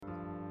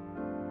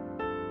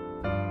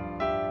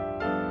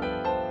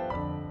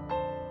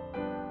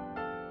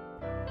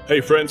Hey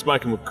friends,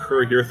 Michael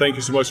McCurry here. Thank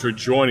you so much for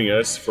joining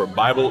us for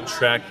Bible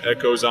Track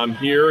Echoes. I'm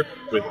here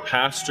with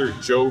Pastor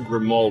Joe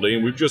Grimaldi,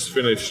 and we've just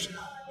finished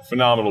a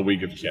phenomenal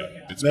week of camp.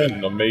 It's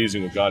been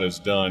amazing what God has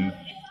done.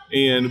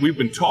 And we've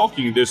been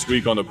talking this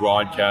week on the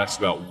broadcast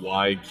about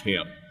why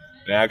camp.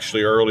 And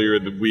actually earlier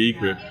in the week,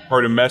 we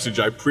heard a message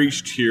I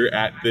preached here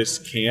at this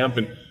camp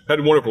and had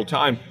a wonderful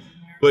time.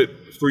 But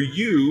for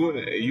you,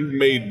 you've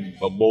made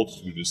a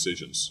multitude of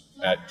decisions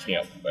at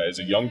camp. As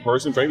a young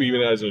person, maybe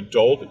even as an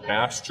adult, a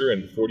pastor,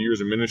 and 40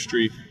 years of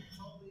ministry,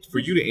 for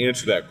you to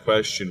answer that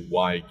question,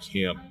 why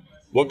camp,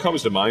 what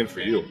comes to mind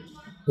for you?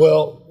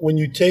 Well, when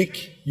you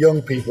take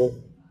young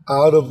people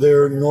out of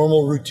their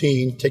normal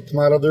routine, take them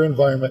out of their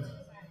environment,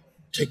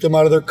 take them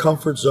out of their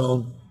comfort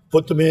zone,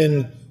 put them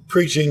in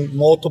preaching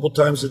multiple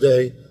times a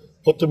day,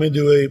 put them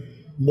into a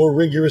more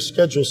rigorous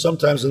schedule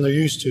sometimes than they're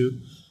used to,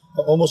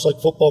 almost like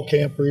football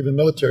camp or even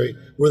military,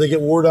 where they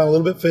get wore down a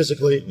little bit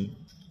physically.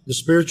 The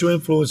spiritual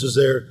influence is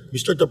there. You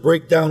start to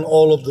break down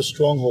all of the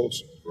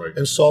strongholds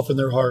and soften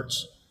their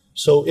hearts.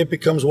 So it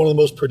becomes one of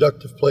the most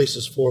productive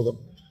places for them.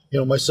 You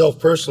know, myself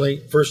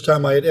personally, first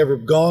time I had ever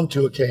gone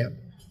to a camp,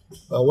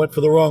 I went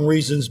for the wrong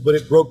reasons, but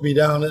it broke me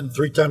down. And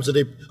 3 times a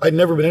day, I'd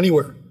never been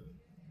anywhere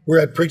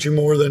where I'd preaching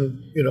more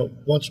than,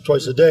 once or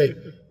twice a day.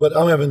 But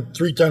I'm having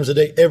 3 times a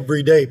day,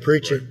 every day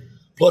preaching,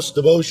 plus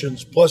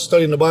devotions, plus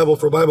studying the Bible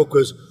for a Bible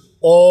quiz,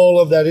 all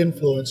of that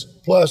influence.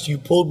 Plus you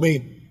pulled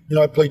me,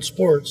 I played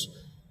sports.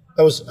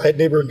 I had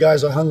neighborhood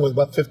guys I hung with,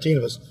 about 15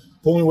 of us.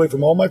 Pulled me away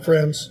from all my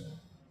friends,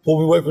 pulled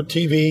me away from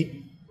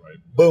TV,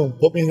 boom,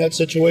 put me in that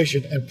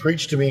situation and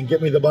preach to me and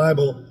get me the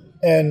Bible.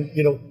 And,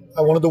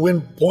 I wanted to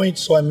win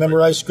points, so I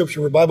memorized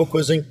scripture for Bible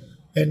quizzing,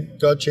 and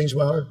God changed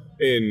my heart.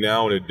 And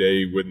now in a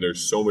day when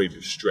there's so many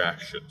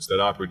distractions, that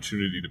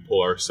opportunity to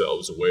pull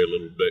ourselves away a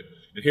little bit.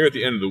 And here at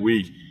the end of the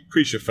week,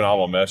 preached a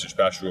phenomenal message,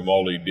 Pastor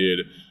Grimaldi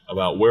did,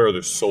 about where are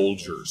the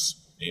soldiers?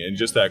 And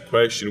just that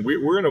question,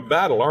 we're in a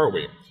battle, aren't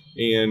we?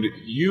 And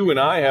you and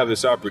I have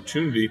this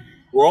opportunity.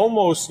 We're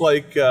almost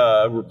like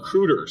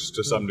recruiters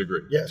to some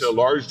degree. Yes. To a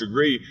large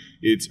degree,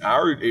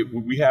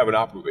 we have an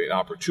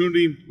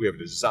opportunity, we have a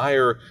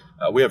desire,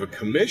 we have a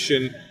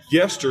commission,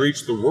 yes, to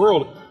reach the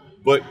world,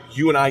 but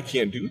you and I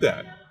can't do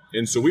that.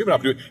 And so we have an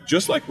opportunity,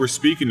 just like we're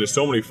speaking to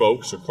so many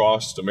folks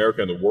across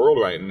America and the world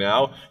right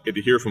now, get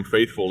to hear from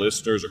faithful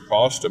listeners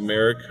across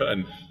America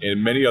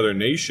and many other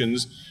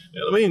nations.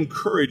 Let me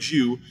encourage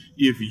you,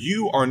 if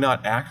you are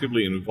not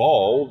actively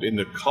involved in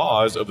the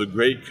cause of the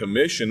Great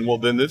Commission, well,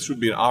 then this would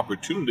be an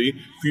opportunity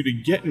for you to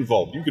get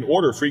involved. You can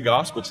order free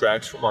gospel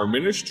tracts from our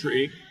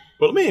ministry,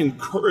 but let me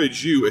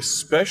encourage you,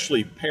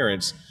 especially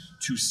parents,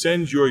 to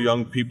send your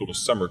young people to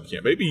summer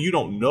camp. Maybe you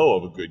don't know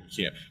of a good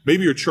camp.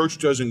 Maybe your church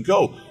doesn't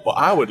go. Well,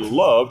 I would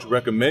love to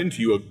recommend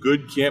to you a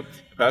good camp.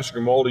 Pastor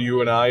Grimaldi,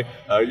 you and I,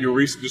 you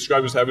recently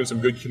described as having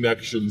some good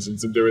connections and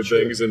some different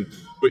things.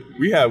 But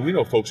we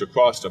know folks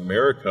across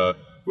America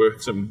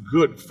with some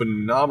good,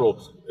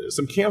 phenomenal,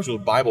 some camps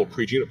with Bible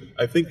preaching.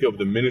 I think of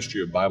the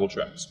ministry of Bible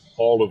tracts,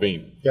 Paul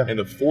Levine, and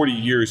the 40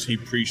 years he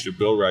preached at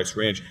Bill Rice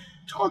Ranch.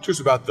 Talk to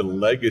us about the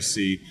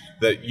legacy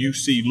that you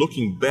see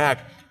looking back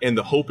and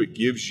the hope it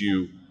gives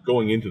you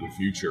going into the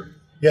future.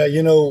 Yeah,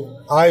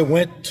 I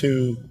went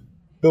to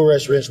Bill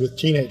Rice Ranch with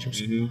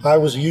teenagers. Mm-hmm. I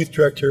was a youth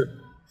director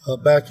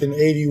back in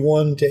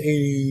 81 to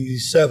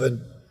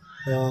 87,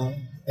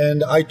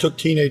 and I took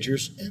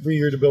teenagers every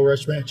year to Bill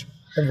Rice Ranch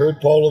and heard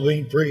Paul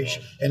Levine preach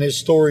and his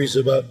stories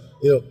about,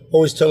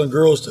 always telling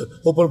girls to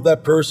open up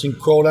that purse and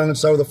crawl down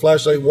inside with a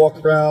flashlight,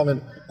 walk around,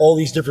 and all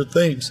these different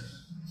things.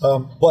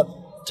 But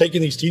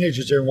taking these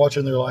teenagers there and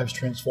watching their lives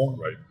transform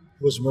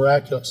was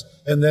miraculous.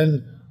 And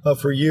then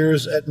for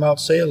years at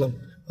Mount Salem,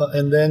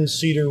 and then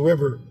Cedar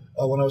River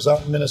when I was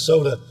out in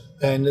Minnesota,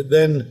 and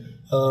then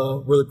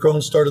where the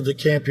Crones started the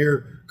camp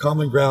here,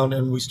 Common Ground,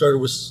 and we started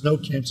with snow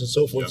camps and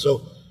so forth.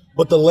 So,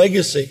 but the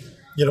legacy,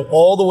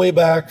 all the way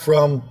back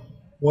from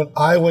when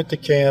I went to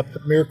camp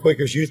at Mere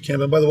Quakers Youth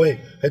Camp, and by the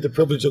way, I had the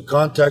privilege of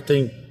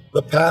contacting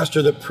the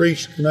pastor that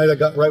preached the night I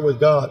got right with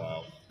God.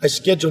 I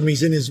scheduled him.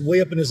 He's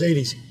way up in his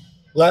 80s.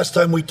 Last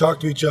time we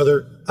talked to each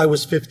other, I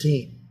was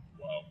 15.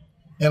 Wow.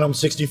 And I'm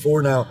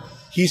 64 now.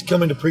 He's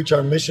coming to preach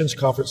our missions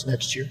conference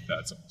next year.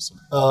 That's awesome.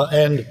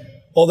 And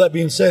all that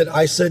being said,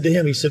 I said to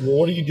him, he said, well,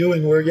 what are you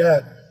doing? Where are you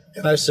at?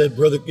 And I said,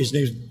 his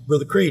name's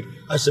Brother Creed.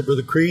 I said,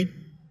 Brother Creed,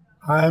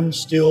 I'm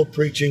still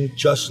preaching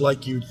just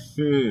like you.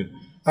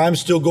 I'm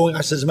still going.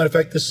 I said, as a matter of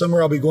fact, this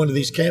summer I'll be going to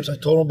these camps. I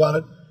told him about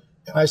it.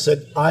 And I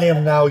said, I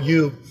am now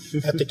you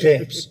at the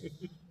camps.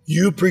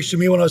 You preached to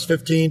me when I was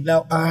 15.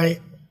 Now I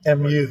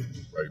am you.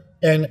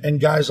 Right. And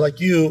guys like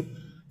you,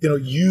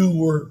 you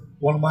were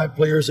one of my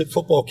players at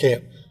football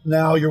camp.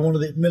 Now you're one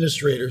of the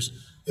administrators,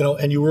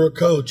 and you were a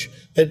coach.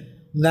 And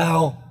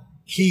now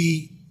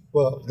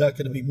not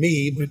going to be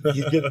me, but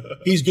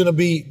he's going to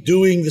be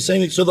doing the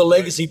same thing. So the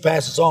legacy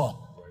passes on,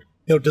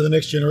 to the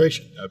next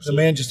generation. Absolutely. The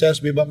man just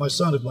asked me about my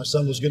son, if my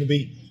son was going to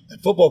be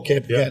at football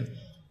camp again.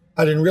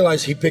 I didn't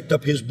realize he picked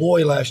up his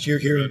boy last year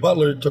here in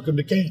Butler and took him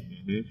to camp.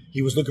 Mm-hmm.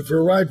 He was looking for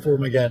a ride for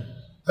him again.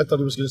 I thought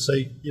he was going to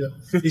say,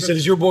 he said,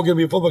 "Is your boy going to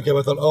be a football camp?"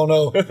 I thought, "Oh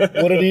no,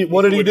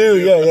 what did he do?"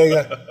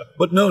 Yeah.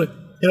 But no,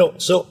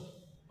 so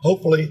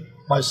hopefully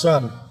my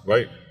son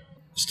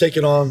is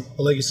taking on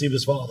the legacy of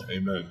his father.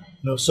 Amen.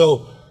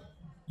 So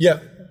yeah,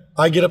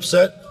 I get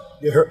upset.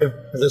 You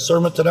heard the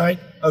sermon tonight.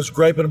 I was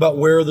griping about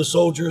where are the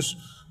soldiers.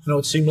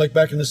 It seemed like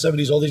back in the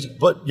 70s, all these.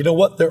 But you know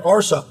what? There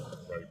are some.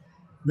 Right.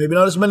 Maybe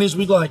not as many as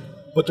we'd like,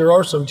 but there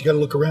are some. You got to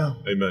look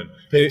around. Amen.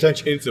 Pay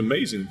attention. It's an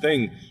amazing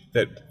thing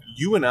that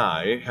you and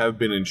I have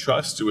been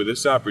entrusted with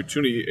this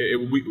opportunity.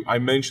 I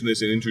mentioned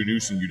this in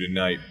introducing you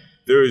tonight.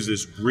 There is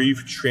this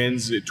brief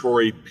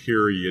transitory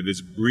period,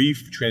 this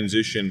brief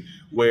transition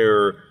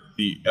where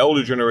the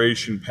elder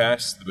generation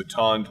passed the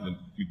baton to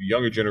the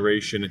younger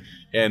generation,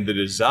 and the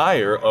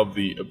desire of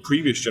the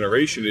previous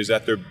generation is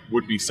that there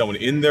would be someone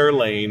in their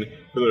lane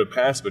for them to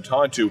pass the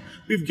baton to.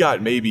 We've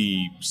got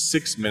maybe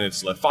 6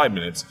 minutes left, 5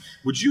 minutes.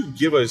 Would you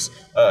give us,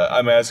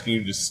 I'm asking you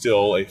to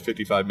distill a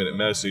 55-minute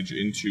message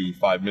into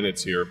 5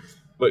 minutes here,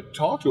 but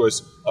talk to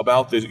us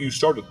about this. You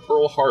started with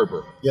Pearl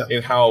Harbor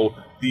and how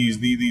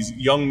these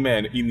young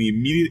men in the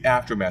immediate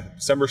aftermath,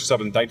 December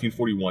 7th,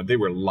 1941, they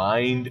were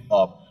lined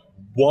up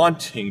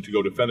wanting to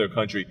go defend their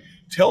country.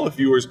 Tell the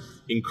viewers,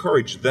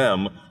 encourage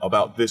them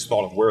about this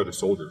thought of where are the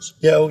soldiers.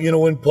 Yeah,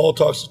 when Paul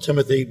talks to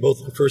Timothy,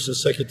 both in 1st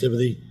and 2nd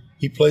Timothy,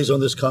 he plays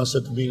on this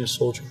concept of being a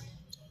soldier.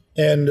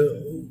 And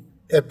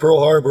at Pearl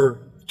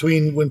Harbor,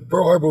 when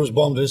Pearl Harbor was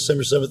bombed on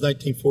December 7th,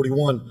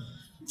 1941,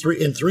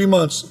 in 3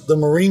 months, the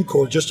Marine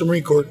Corps, just the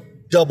Marine Corps,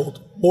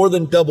 more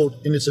than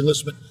doubled in its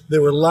enlistment. They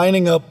were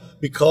lining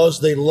up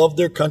because they loved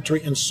their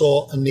country and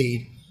saw a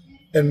need.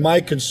 And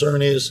my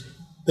concern is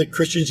that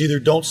Christians either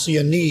don't see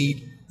a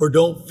need or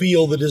don't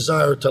feel the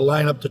desire to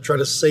line up to try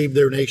to save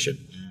their nation,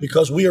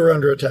 because we are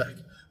under attack.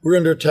 We're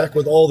under attack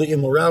with all the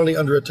immorality,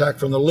 under attack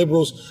from the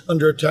liberals,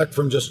 under attack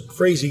from just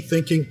crazy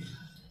thinking.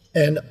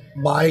 And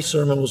my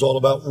sermon was all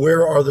about,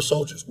 where are the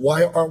soldiers?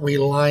 Why aren't we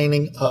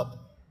lining up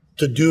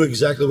to do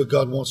exactly what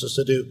God wants us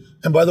to do?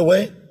 And by the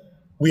way,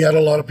 we had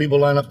a lot of people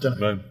line up tonight.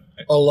 Amen.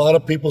 A lot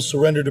of people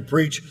surrendered to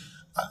preach.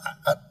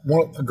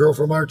 A girl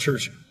from our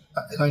church,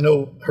 and I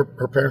know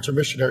her parents are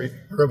missionary,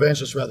 or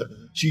evangelists rather.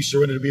 She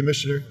surrendered to be a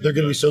missionary. They're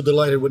going to be so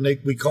delighted when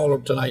we call her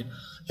tonight.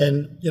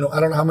 And, I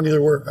don't know how many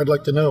there were. I'd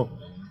like to know.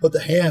 But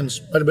the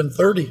hands, might have been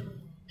 30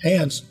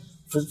 hands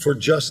for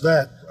just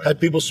that. Right.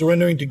 Had people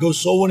surrendering to go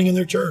soul winning in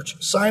their church.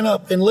 Sign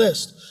up,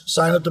 enlist.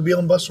 Sign up to be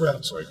on bus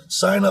routes. Right.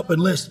 Sign up,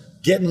 enlist.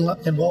 Get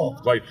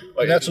involved. Right.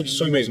 And that's what the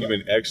sermon is about. You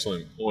made an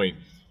excellent point.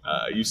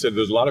 You said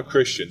there's a lot of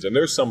Christians, and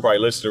there's some probably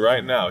listening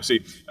right now.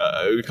 See,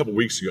 a couple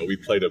weeks ago, we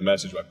played a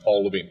message by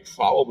Paul Levine,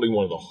 probably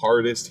one of the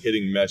hardest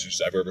hitting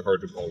messages I've ever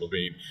heard from Paul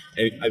Levine.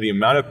 And the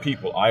amount of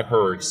people I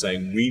heard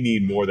saying, we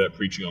need more of that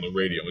preaching on the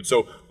radio. And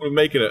so we're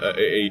making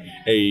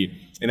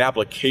an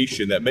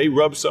application that may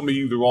rub some of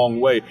you the wrong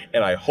way,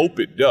 and I hope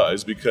it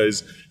does,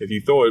 because if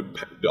you throw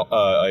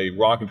a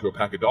rock into a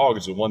pack of dogs,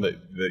 it's the one that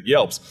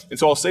yelps. And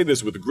so I'll say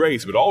this with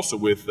grace, but also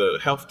with the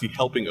healthy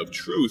helping of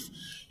truth.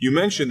 You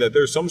mentioned that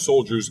there's some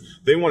soldiers,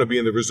 they want to be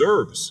in the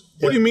reserves.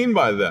 What do you mean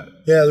by that?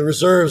 Yeah, the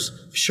reserves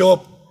show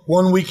up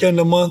 1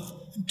 weekend a month,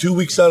 2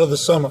 weeks out of the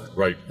summer.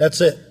 Right.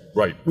 That's it.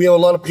 Right. We have a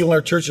lot of people in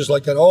our churches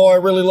like that. Oh, I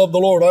really love the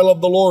Lord. I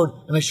love the Lord.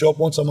 And they show up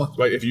once a month.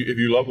 Right. If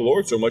you love the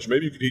Lord so much,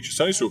 maybe you could teach a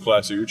Sunday school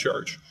class at your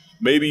church.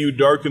 Maybe you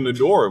darken the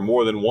door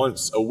more than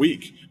once a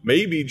week.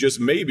 Maybe,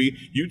 just maybe,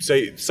 you'd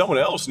say someone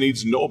else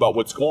needs to know about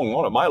what's going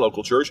on at my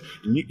local church,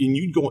 and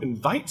you'd go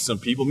invite some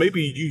people.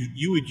 Maybe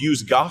you would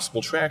use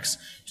gospel tracts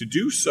to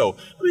do so.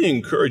 Let me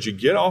encourage you,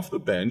 get off the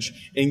bench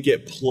and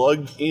get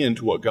plugged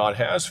into what God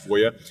has for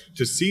you,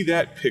 to see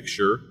that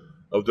picture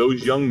of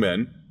those young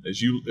men.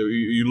 As you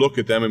look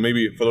at them, and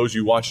maybe for those of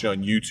you watching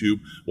on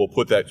YouTube, we'll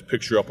put that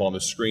picture up on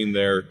the screen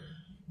there.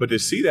 But to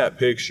see that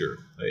picture,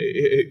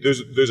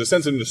 there's a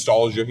sense of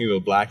nostalgia,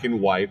 black and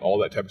white, all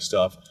that type of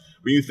stuff.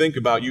 When you think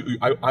about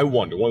I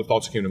wonder, one of the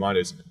thoughts that came to mind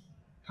is,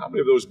 how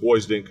many of those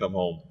boys didn't come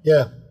home?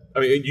 Yeah. I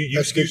mean,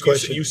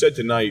 you said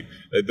tonight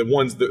that the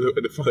ones that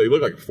they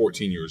look like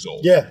 14 years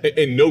old. Yeah.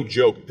 And no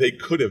joke, they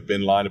could have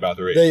been lying about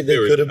their age. They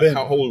could have been.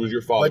 How old was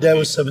your father? My dad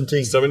was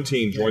 17.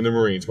 17, joined the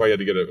Marines. Probably had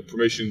to get a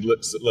permission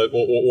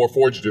or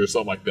forged it or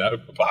something like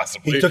that,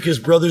 possibly. He took his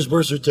brother's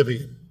birth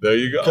certificate. There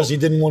you go. Because he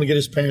didn't want to get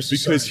his parents to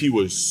sign. Because he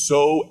was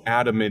so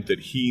adamant that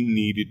he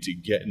needed to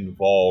get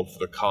involved for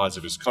the cause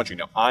of his country.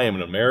 Now, I am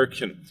an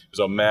American.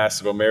 There's a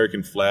massive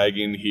American flag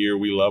in here.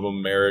 We love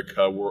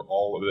America. We're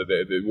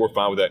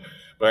fine with that.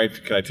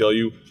 But can I tell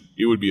you,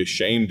 it would be a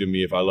shame to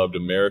me if I loved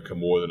America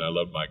more than I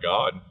loved my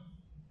God.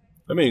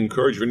 Let me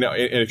encourage you now.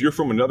 And if you're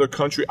from another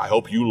country, I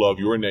hope you love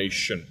your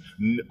nation.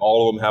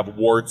 All of them have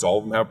warts. All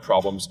of them have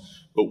problems.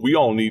 But we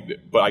all need.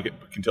 But I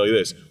can tell you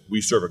this: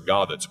 we serve a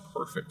God that's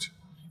perfect,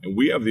 and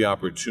we have the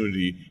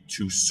opportunity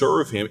to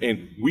serve Him,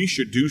 and we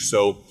should do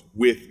so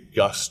with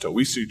gusto.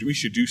 We should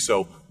do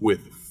so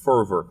with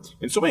fervor.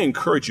 And so I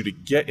encourage you to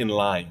get in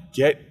line,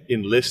 get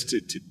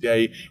enlisted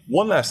today.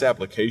 One last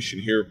application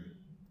here.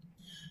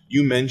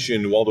 You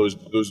mentioned while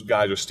those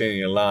guys are standing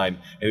in line,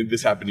 and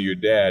this happened to your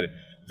dad,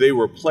 they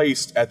were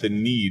placed at the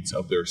needs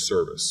of their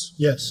service.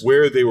 Yes.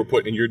 Where they were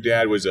put, and your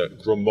dad was a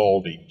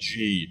Grimaldi,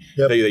 G.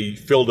 Yep. They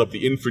filled up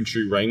the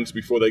infantry ranks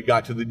before they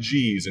got to the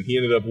Gs, and he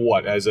ended up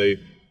what? As a...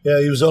 Yeah,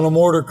 he was on a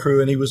mortar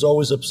crew, and he was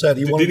always upset.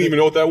 He didn't even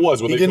know what that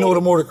was. He didn't know what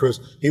a mortar crew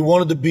was. He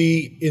wanted to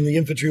be in the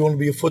infantry, he wanted to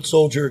be a foot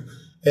soldier,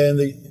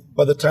 and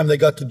by the time they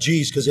got to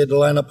G's, because they had to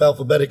line up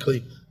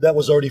alphabetically, that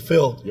was already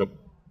filled. Yep.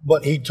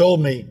 But he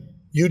told me,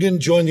 you didn't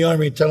join the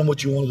Army and tell them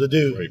what you wanted to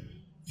do. Right.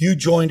 You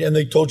joined, and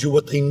they told you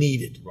what they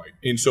needed. Right.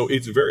 And so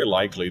it's very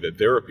likely that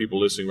there are people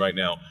listening right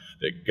now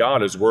that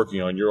God is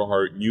working on your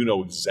heart. You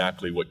know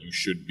exactly what you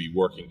should be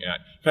working at.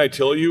 Can I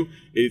tell you,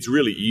 it's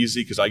really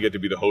easy because I get to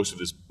be the host of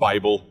this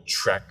Bible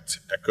Tract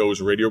Echoes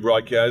radio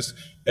broadcast.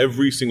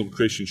 Every single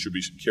Christian should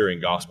be carrying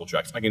gospel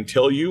tracts. I can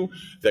tell you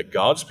that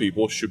God's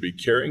people should be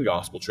carrying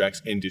gospel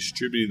tracts and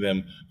distributing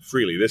them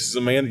freely. This is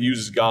a man that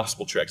uses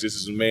gospel tracts. This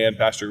is a man,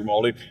 Pastor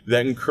Grimaldi,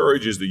 that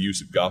encourages the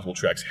use of gospel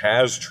tracts,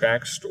 has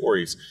tract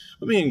stories.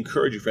 Let me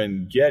encourage you,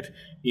 friend, get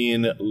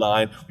in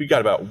line. We've got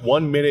about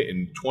 1 minute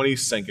and 20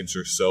 seconds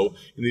or so.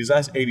 In these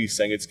last 80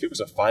 seconds, give us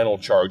a final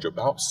charge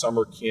about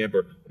summer camp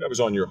or whatever's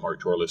on your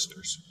heart to our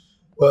listeners.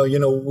 Well,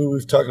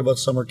 we've talked about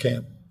summer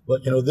camp,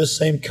 but, this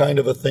same kind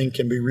of a thing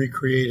can be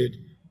recreated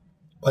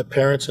by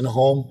parents in a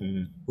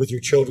home with your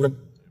children.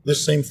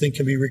 This same thing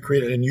can be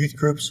recreated in youth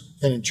groups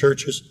and in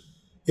churches.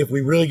 If we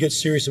really get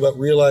serious about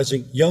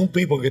realizing young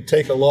people could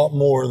take a lot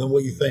more than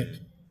what you think.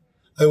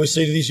 I always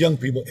say to these young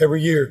people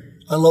every year,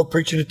 I love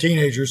preaching to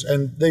teenagers,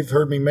 and they've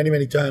heard me many,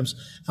 many times.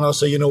 And I'll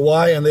say, you know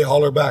why? And they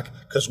holler back,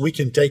 because we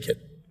can take it.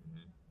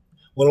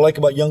 What I like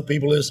about young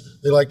people is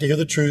they like to hear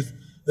the truth.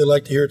 They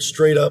like to hear it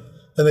straight up.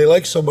 And they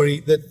like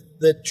somebody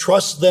that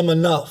trusts them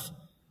enough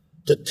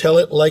to tell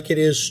it like it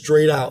is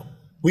straight out.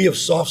 We have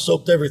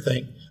soft-soaped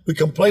everything. We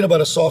complain about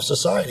a soft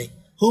society.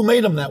 Who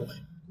made them that way?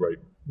 Right.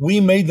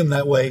 We made them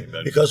that way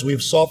because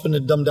we've softened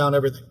and dumbed down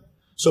everything.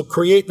 So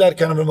create that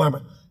kind of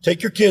environment.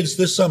 Take your kids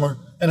this summer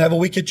and have a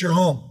week at your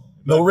home.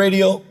 No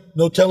radio,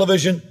 no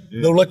television,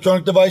 no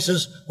electronic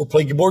devices. We'll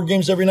play board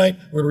games every night.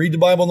 We're going to read the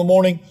Bible in the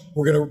morning.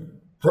 We're going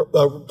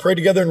to pray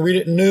together and read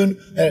it at noon.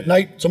 And at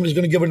night, somebody's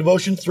going to give a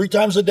devotion 3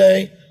 times a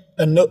day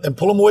and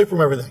pull them away from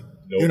everything.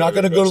 You're not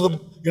going to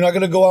you're not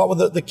going to go out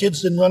with the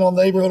kids and run on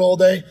the neighborhood all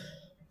day.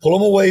 Pull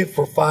them away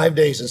for 5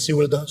 days and see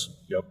what it does.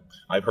 Yep.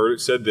 I've heard it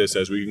said this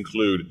as we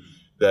conclude,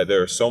 that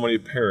there are so many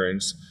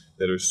parents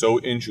that are so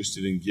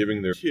interested in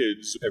giving their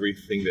kids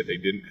everything that they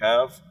didn't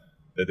have,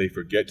 that they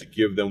forget to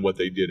give them what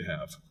they did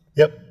have.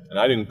 Yep. And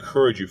I'd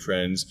encourage you,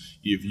 friends,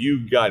 if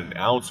you've got an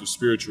ounce of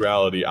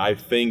spirituality, I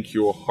think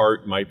your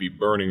heart might be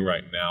burning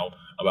right now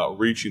about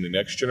reaching the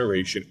next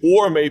generation,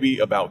 or maybe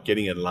about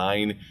getting in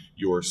line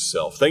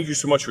yourself. Thank you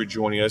so much for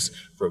joining us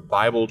for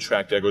Bible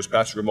Tract Echoes.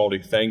 Pastor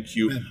Grimaldi, thank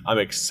you. Amen. I'm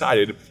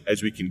excited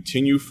as we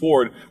continue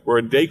forward. We're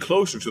a day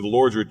closer to the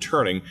Lord's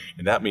returning,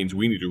 and that means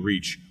we need to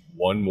reach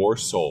one more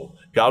soul.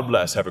 God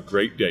bless. Have a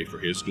great day for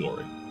His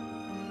glory.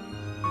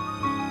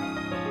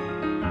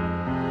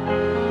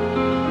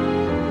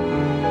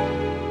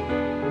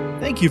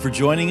 Thank you for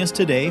joining us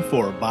today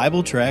for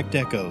Bible Tract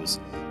Echoes,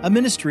 a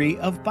ministry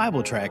of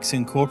Bible Tracts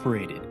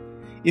Incorporated.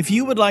 If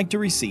you would like to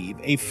receive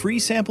a free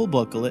sample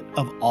booklet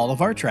of all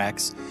of our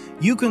tracts,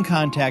 you can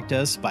contact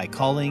us by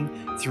calling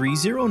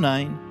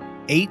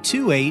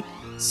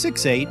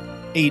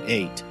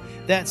 309-828-6888.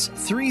 That's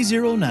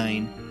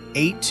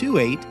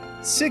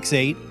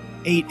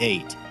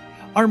 309-828-6888.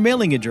 Our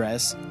mailing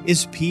address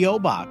is P.O.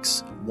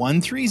 Box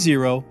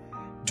 130,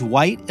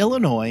 Dwight,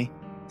 Illinois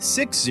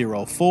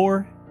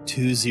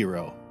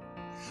 60420.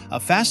 A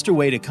faster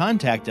way to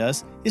contact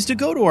us is to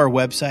go to our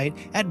website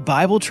at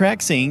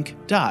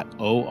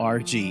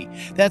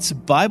BibleTractsInc.org. That's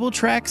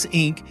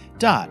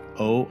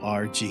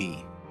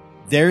BibleTractsInc.org.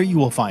 There you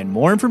will find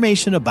more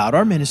information about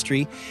our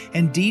ministry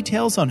and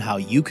details on how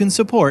you can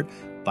support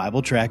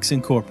Bible Tracts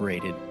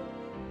Incorporated.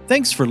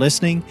 Thanks for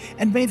listening,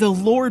 and may the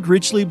Lord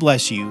richly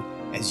bless you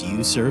as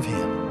you serve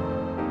Him.